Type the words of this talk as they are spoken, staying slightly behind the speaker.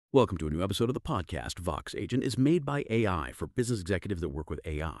Welcome to a new episode of the podcast. Vox Agent is made by AI for business executives that work with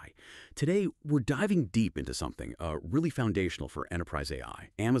AI. Today, we're diving deep into something really foundational for enterprise AI,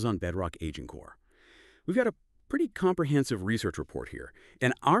 Amazon Bedrock AgentCore. We've got a pretty comprehensive research report here,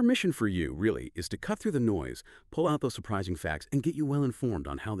 and our mission for you, really, is to cut through the noise, pull out those surprising facts, and get you well informed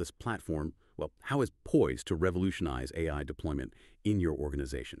on how this platform, how it's poised to revolutionize AI deployment in your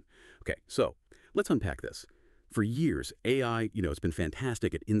organization. Okay, so let's unpack this. For years, AI, it's been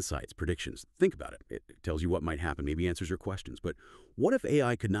fantastic at insights, predictions. Think about it. It tells you what might happen, maybe answers your questions. But what if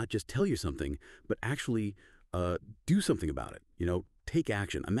AI could not just tell you something, but actually do something about it? Take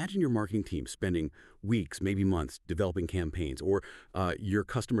action. Imagine your marketing team spending weeks, maybe months, developing campaigns, or your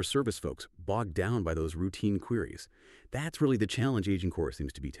customer service folks bogged down by those routine queries. That's really the challenge AgentCore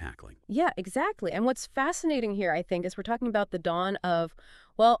seems to be tackling. Yeah, exactly. And what's fascinating here, I think, is we're talking about the dawn of,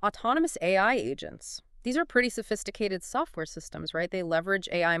 autonomous AI agents. These are pretty sophisticated software systems, right? They leverage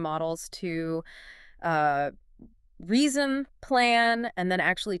AI models to reason, plan, and then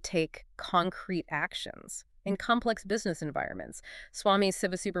actually take concrete actions in complex business environments. Swami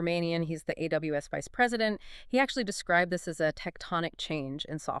Sivasubramanian, he's the AWS vice president, he actually described this as a tectonic change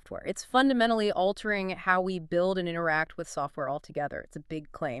in software. It's fundamentally altering how we build and interact with software altogether. It's a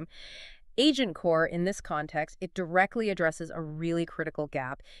big claim. AgentCore, in this context, it directly addresses a really critical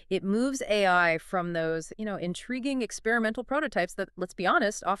gap. It moves AI from those, intriguing experimental prototypes that, let's be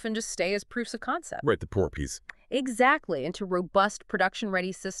honest, often just stay as proofs of concept. Right, the poor piece. Exactly, into robust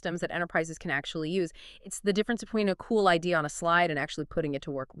production-ready systems that enterprises can actually use. It's the difference between a cool idea on a slide and actually putting it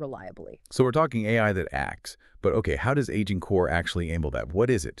to work reliably. So we're talking AI that acts, but okay, how does AgentCore actually enable that? What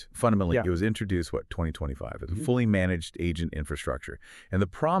is it? Fundamentally, It was introduced, 2025, as a fully managed agent infrastructure. And the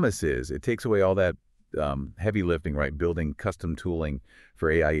promise is it takes away all that heavy lifting, right? Building custom tooling for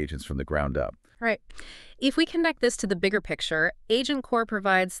AI agents from the ground up. Right. If we connect this to the bigger picture, AgentCore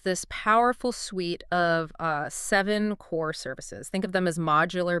provides this powerful suite of 7 core services. Think of them as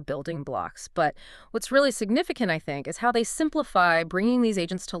modular building blocks. But what's really significant, I think, is how they simplify bringing these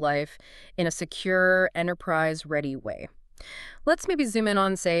agents to life in a secure, enterprise-ready way. Let's maybe zoom in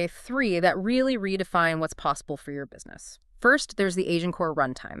on, say, 3 that really redefine what's possible for your business. First, there's the AgentCore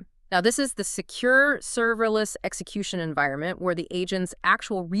runtime. Now, this is the secure serverless execution environment where the agent's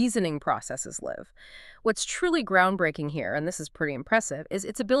actual reasoning processes live. What's truly groundbreaking here, and this is pretty impressive, is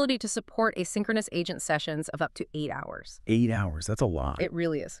its ability to support asynchronous agent sessions of up to 8 hours. 8 hours, that's a lot. It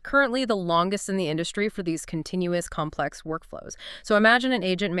really is. Currently the longest in the industry for these continuous complex workflows. So imagine an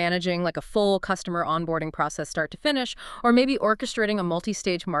agent managing like a full customer onboarding process start to finish, or maybe orchestrating a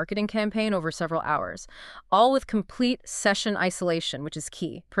multi-stage marketing campaign over several hours, all with complete session isolation, which is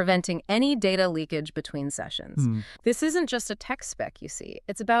key, preventing any data leakage between sessions. This isn't just a tech spec, you see.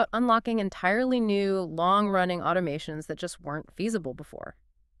 It's about unlocking entirely new, long-running automations that just weren't feasible before.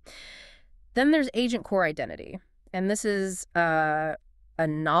 Then there's AgentCore Identity, and this is a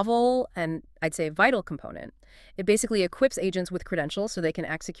novel and I'd say vital component. It basically equips agents with credentials so they can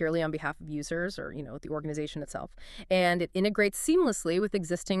act securely on behalf of users or, the organization itself. And it integrates seamlessly with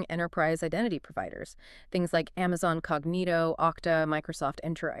existing enterprise identity providers, things like Amazon Cognito, Okta, Microsoft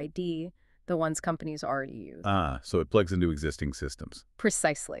Entra ID, the ones companies already use. So it plugs into existing systems.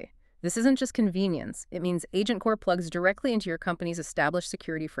 Precisely. This isn't just convenience. It means AgentCore plugs directly into your company's established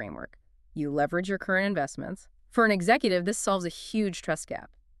security framework. You leverage your current investments. For an executive, this solves a huge trust gap.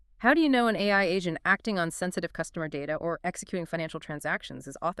 How do you know an AI agent acting on sensitive customer data or executing financial transactions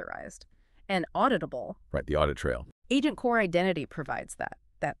is authorized and auditable? Right, the audit trail. AgentCore Identity provides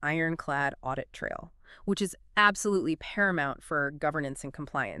that ironclad audit trail, which is absolutely paramount for governance and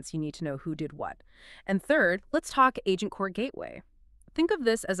compliance. You need to know who did what. And third, let's talk AgentCore Gateway. Think of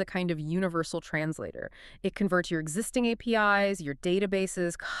this as a kind of universal translator. It converts your existing APIs, your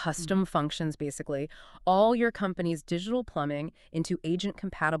databases, custom functions, basically, all your company's digital plumbing into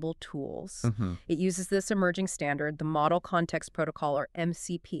agent-compatible tools. It uses this emerging standard, the Model Context Protocol, or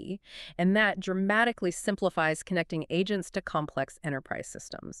MCP, and that dramatically simplifies connecting agents to complex enterprise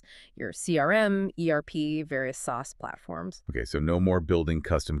systems, your CRM, ERP, various SaaS platforms. Okay, so no more building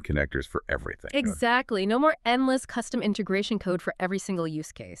custom connectors for everything. Exactly. No more endless custom integration code for every single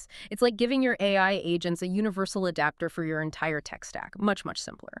use case. It's like giving your AI agents a universal adapter for your entire tech stack. Much, much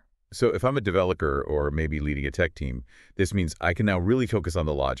simpler. So if I'm a developer or maybe leading a tech team, this means I can now really focus on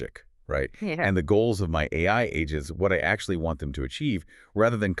the logic, right? Yeah. And the goals of my AI agents, what I actually want them to achieve,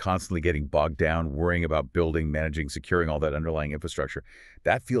 rather than constantly getting bogged down, worrying about building, managing, securing all that underlying infrastructure.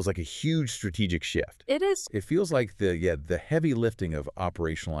 That feels like a huge strategic shift. It is. It feels like the heavy lifting of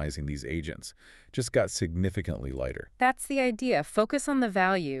operationalizing these agents just got significantly lighter. That's the idea. Focus on the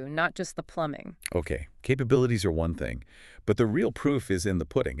value, not just the plumbing. Okay, capabilities are one thing, but the real proof is in the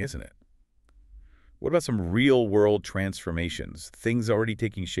pudding, isn't it? What about some real-world transformations, things already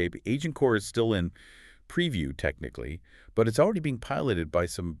taking shape? AgentCore is still in preview, technically, but it's already being piloted by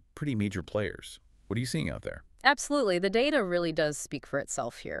some pretty major players. What are you seeing out there? Absolutely. The data really does speak for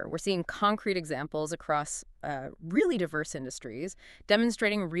itself here. We're seeing concrete examples across really diverse industries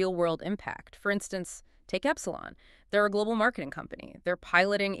demonstrating real-world impact. For instance, take Epsilon. They're a global marketing company. They're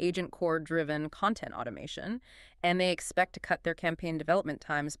piloting AgentCore-driven content automation, and they expect to cut their campaign development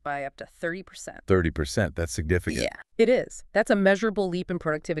times by up to 30%. 30%, that's significant. Yeah, it is. That's a measurable leap in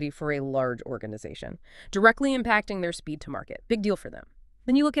productivity for a large organization, directly impacting their speed to market. Big deal for them.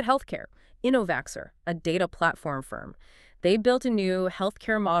 Then you look at healthcare. Innovaxer, a data platform firm. They built a new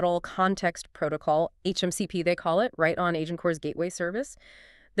healthcare model context protocol, HMCP they call it, right on AgentCore's gateway service.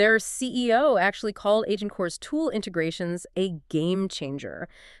 Their CEO actually called AgentCore's tool integrations a game changer,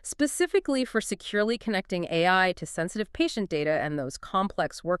 specifically for securely connecting AI to sensitive patient data and those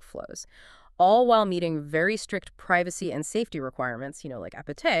complex workflows, all while meeting very strict privacy and safety requirements, like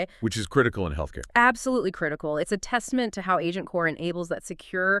APT. Which is critical in healthcare. Absolutely critical. It's a testament to how AgentCore enables that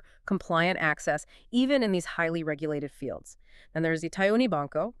secure, compliant access, even in these highly regulated fields. And there's Itaú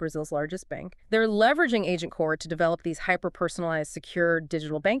Unibanco, Brazil's largest bank. They're leveraging AgentCore to develop these hyper-personalized, secure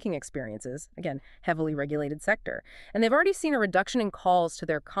digital banking experiences, again, heavily regulated sector. And they've already seen a reduction in calls to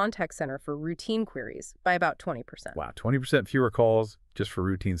their contact center for routine queries by about 20%. Wow, 20% fewer calls just for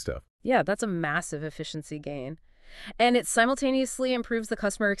routine stuff. Yeah, that's a massive efficiency gain. And it simultaneously improves the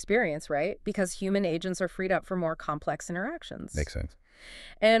customer experience, right? Because human agents are freed up for more complex interactions. Makes sense.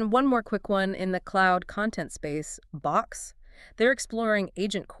 And one more quick one in the cloud content space, Box. They're exploring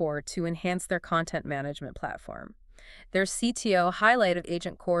AgentCore to enhance their content management platform. Their CTO highlighted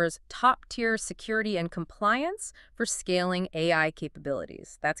AgentCore's top-tier security and compliance for scaling AI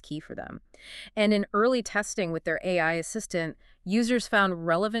capabilities. That's key for them. And in early testing with their AI assistant, users found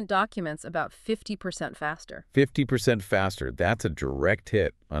relevant documents about 50% faster. 50% faster. That's a direct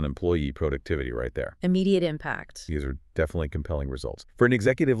hit on employee productivity right there. Immediate impact. These are definitely compelling results. For an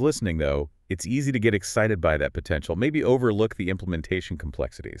executive listening, though, it's easy to get excited by that potential, maybe overlook the implementation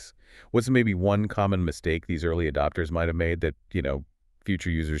complexities. What's maybe one common mistake these early adopters might have made that,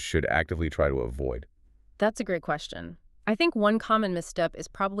 future users should actively try to avoid? That's a great question. I think one common misstep is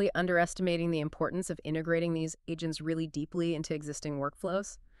probably underestimating the importance of integrating these agents really deeply into existing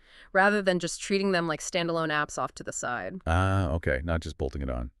workflows, rather than just treating them like standalone apps off to the side. Okay, not just bolting it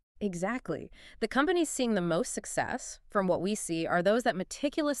on. Exactly. The companies seeing the most success, from what we see, are those that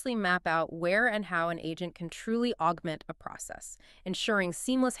meticulously map out where and how an agent can truly augment a process, ensuring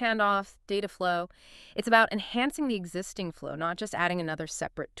seamless handoff, data flow. It's about enhancing the existing flow, not just adding another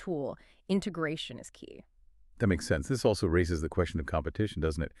separate tool. Integration is key. That makes sense. This also raises the question of competition,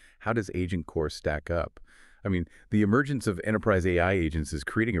 doesn't it? How does AgentCore stack up? I mean, the emergence of enterprise AI agents is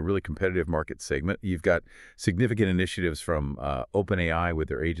creating a really competitive market segment. You've got significant initiatives from OpenAI with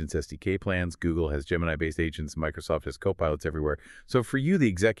their agents SDK plans. Google has Gemini-based agents. Microsoft has copilots everywhere. So for you, the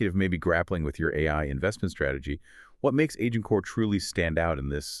executive may be grappling with your AI investment strategy. What makes AgentCore truly stand out in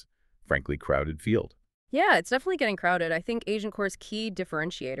this, frankly, crowded field? Yeah, it's definitely getting crowded. I think AgentCore's key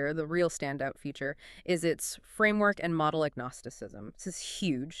differentiator, the real standout feature, is its framework and model agnosticism. This is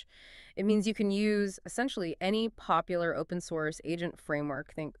huge. It means you can use essentially any popular open source agent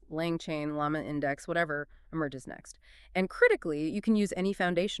framework, think LangChain, Llama Index, whatever emerges next. And critically, you can use any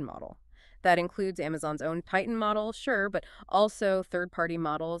foundation model. That includes Amazon's own Titan model, sure, but also third-party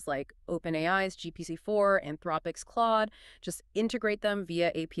models like OpenAI's GPT-4, Anthropic's Claude. Just integrate them via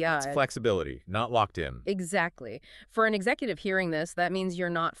API. It's flexibility, not locked in. Exactly. For an executive hearing this, that means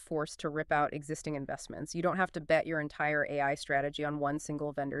you're not forced to rip out existing investments. You don't have to bet your entire AI strategy on one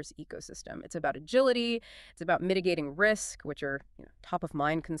single vendor's ecosystem. It's about agility. It's about mitigating risk, which are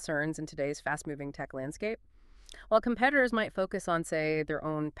top-of-mind concerns in today's fast-moving tech landscape. While competitors might focus on, say, their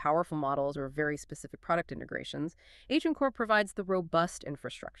own powerful models or very specific product integrations, AgentCore provides the robust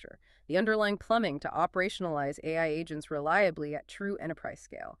infrastructure, the underlying plumbing to operationalize AI agents reliably at true enterprise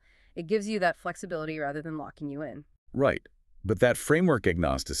scale. It gives you that flexibility rather than locking you in. Right. But that framework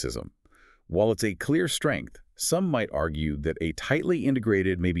agnosticism, while it's a clear strength, some might argue that a tightly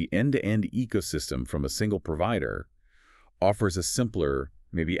integrated, maybe end-to-end ecosystem from a single provider offers a simpler,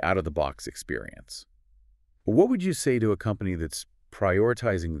 maybe out-of-the-box experience. What would you say to a company that's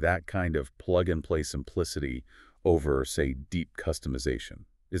prioritizing that kind of plug-and-play simplicity over, say, deep customization?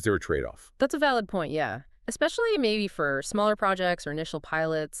 Is there a trade-off? That's a valid point, yeah. Especially maybe for smaller projects or initial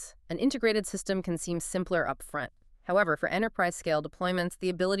pilots, an integrated system can seem simpler upfront. However, for enterprise-scale deployments, the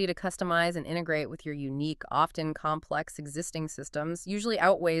ability to customize and integrate with your unique, often complex existing systems usually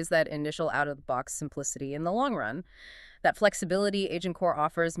outweighs that initial out-of-the-box simplicity in the long run. That flexibility AgentCore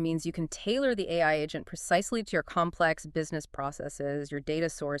offers means you can tailor the AI agent precisely to your complex business processes, your data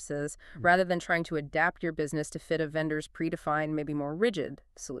sources, rather than trying to adapt your business to fit a vendor's predefined, maybe more rigid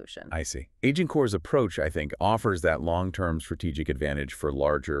solution. I see. AgentCore's approach, I think, offers that long-term strategic advantage for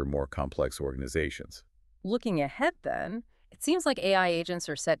larger, more complex organizations. Looking ahead, then, it seems like AI agents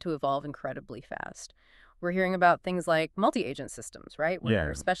are set to evolve incredibly fast. We're hearing about things like multi-agent systems, right?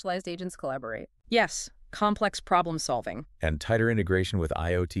 Where specialized agents collaborate. Yes, complex problem solving. And tighter integration with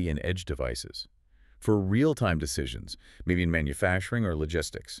IoT and edge devices. For real-time decisions, maybe in manufacturing or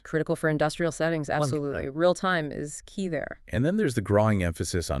logistics. Critical for industrial settings, absolutely. Real-time is key there. And then there's the growing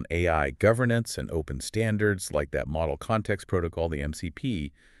emphasis on AI governance and open standards like that Model Context Protocol, the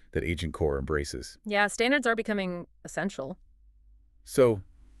MCP, that AgentCore embraces. Yeah, standards are becoming essential. So,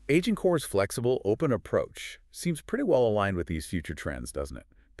 AgentCore's flexible, open approach seems pretty well aligned with these future trends, doesn't it?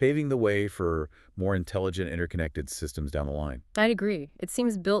 Paving the way for more intelligent, interconnected systems down the line. I'd agree. It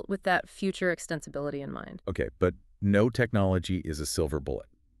seems built with that future extensibility in mind. Okay, but no technology is a silver bullet.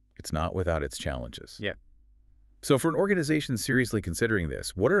 It's not without its challenges. Yeah. So for an organization seriously considering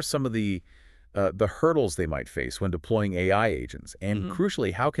this, what are some of the hurdles they might face when deploying AI agents? And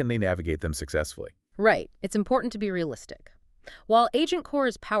crucially, how can they navigate them successfully? Right. It's important to be realistic. While AgentCore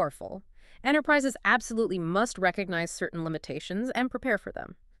is powerful, enterprises absolutely must recognize certain limitations and prepare for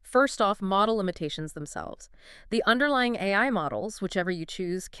them. First off, model limitations themselves. The underlying AI models, whichever you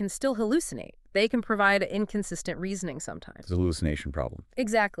choose, can still hallucinate. They can provide inconsistent reasoning sometimes. It's a hallucination problem.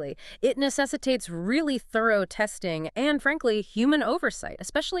 Exactly. It necessitates really thorough testing and, frankly, human oversight,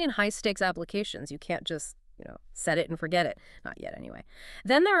 especially in high-stakes applications. You can't just set it and forget it. Not yet, anyway.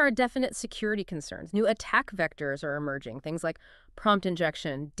 Then there are definite security concerns. New attack vectors are emerging, things like prompt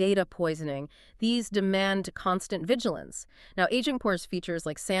injection, data poisoning. These demand constant vigilance. Now, AgentCore's features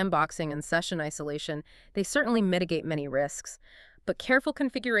like sandboxing and session isolation, they certainly mitigate many risks. But careful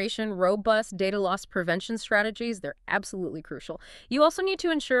configuration, robust data loss prevention strategies, they're absolutely crucial. You also need to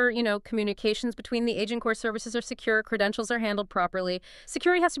ensure, communications between the AgentCore services are secure, credentials are handled properly.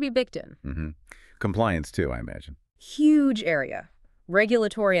 Security has to be baked in. Compliance, too, I imagine. Huge area.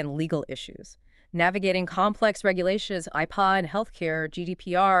 Regulatory and legal issues. Navigating complex regulations, IPA, healthcare,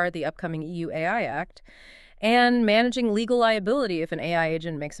 GDPR, the upcoming EU AI Act, and managing legal liability if an AI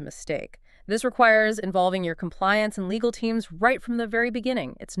agent makes a mistake. This requires involving your compliance and legal teams right from the very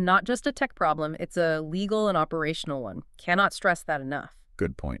beginning. It's not just a tech problem, it's a legal and operational one. Cannot stress that enough.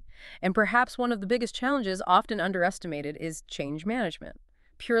 Good point. And perhaps one of the biggest challenges, often underestimated, is change management.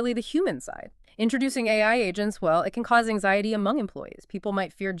 Purely the human side. Introducing AI agents, well, it can cause anxiety among employees. People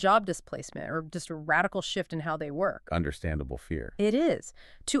might fear job displacement or just a radical shift in how they work. Understandable fear. It is.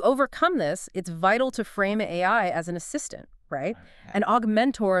 To overcome this, it's vital to frame AI as an assistant, right? An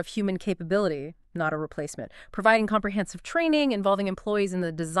augmentor of human capability, not a replacement. Providing comprehensive training involving employees in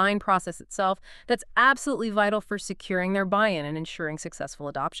the design process itself, that's absolutely vital for securing their buy-in and ensuring successful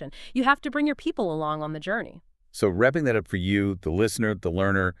adoption. You have to bring your people along on the journey. So wrapping that up for you, the listener, the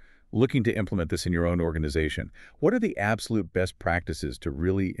learner, looking to implement this in your own organization, what are the absolute best practices to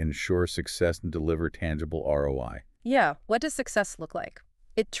really ensure success and deliver tangible ROI? Yeah, what does success look like?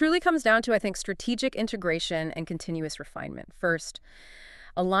 It truly comes down to, I think, strategic integration and continuous refinement. First,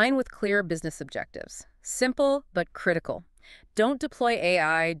 align with clear business objectives. Simple, but critical. Don't deploy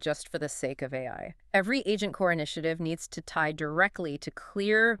AI just for the sake of AI. Every AgentCore initiative needs to tie directly to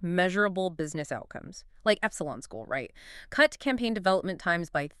clear, measurable business outcomes. Like Epsilon's goal, right? Cut campaign development times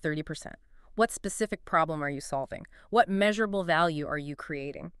by 30%. What specific problem are you solving? What measurable value are you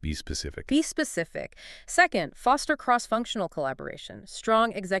creating? Be specific. Be specific. Second, foster cross-functional collaboration.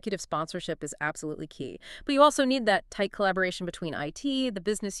 Strong executive sponsorship is absolutely key. But you also need that tight collaboration between IT, the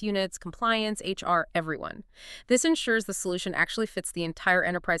business units, compliance, HR, everyone. This ensures the solution actually fits the entire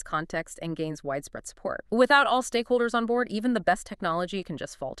enterprise context and gains widespread support. Without all stakeholders on board, even the best technology can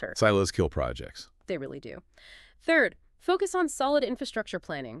just falter. Silos kill projects. They really do. Third, focus on solid infrastructure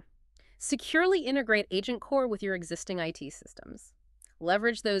planning. Securely integrate AgentCore with your existing IT systems.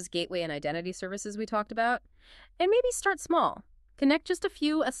 Leverage those gateway and identity services we talked about. And maybe start small. Connect just a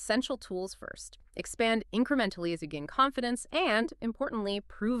few essential tools first. Expand incrementally as you gain confidence and, importantly,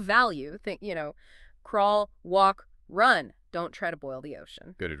 prove value. Think, crawl, walk, run. Don't try to boil the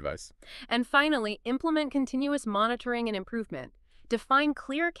ocean. Good advice. And finally, implement continuous monitoring and improvement. Define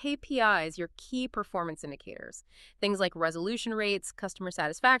clear KPIs, your key performance indicators. Things like resolution rates, customer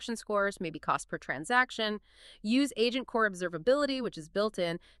satisfaction scores, maybe cost per transaction. Use AgentCore observability, which is built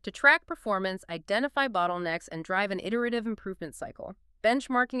in, to track performance, identify bottlenecks, and drive an iterative improvement cycle.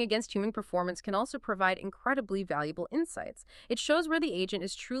 Benchmarking against human performance can also provide incredibly valuable insights. It shows where the agent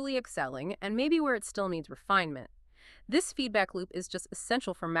is truly excelling and maybe where it still needs refinement. This feedback loop is just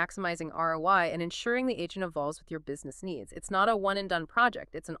essential for maximizing ROI and ensuring the agent evolves with your business needs. It's not a one-and-done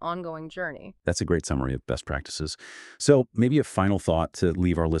project. It's an ongoing journey. That's a great summary of best practices. So maybe a final thought to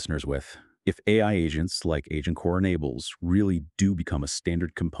leave our listeners with. If AI agents like AgentCore enables really do become a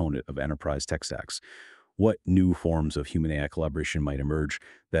standard component of enterprise tech stacks, what new forms of human AI collaboration might emerge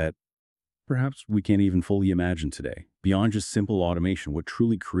that perhaps we can't even fully imagine today? Beyond just simple automation, what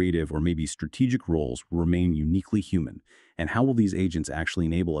truly creative or maybe strategic roles will remain uniquely human? And how will these agents actually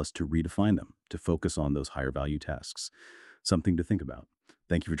enable us to redefine them, to focus on those higher value tasks? Something to think about.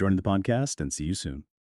 Thank you for joining the podcast, and see you soon.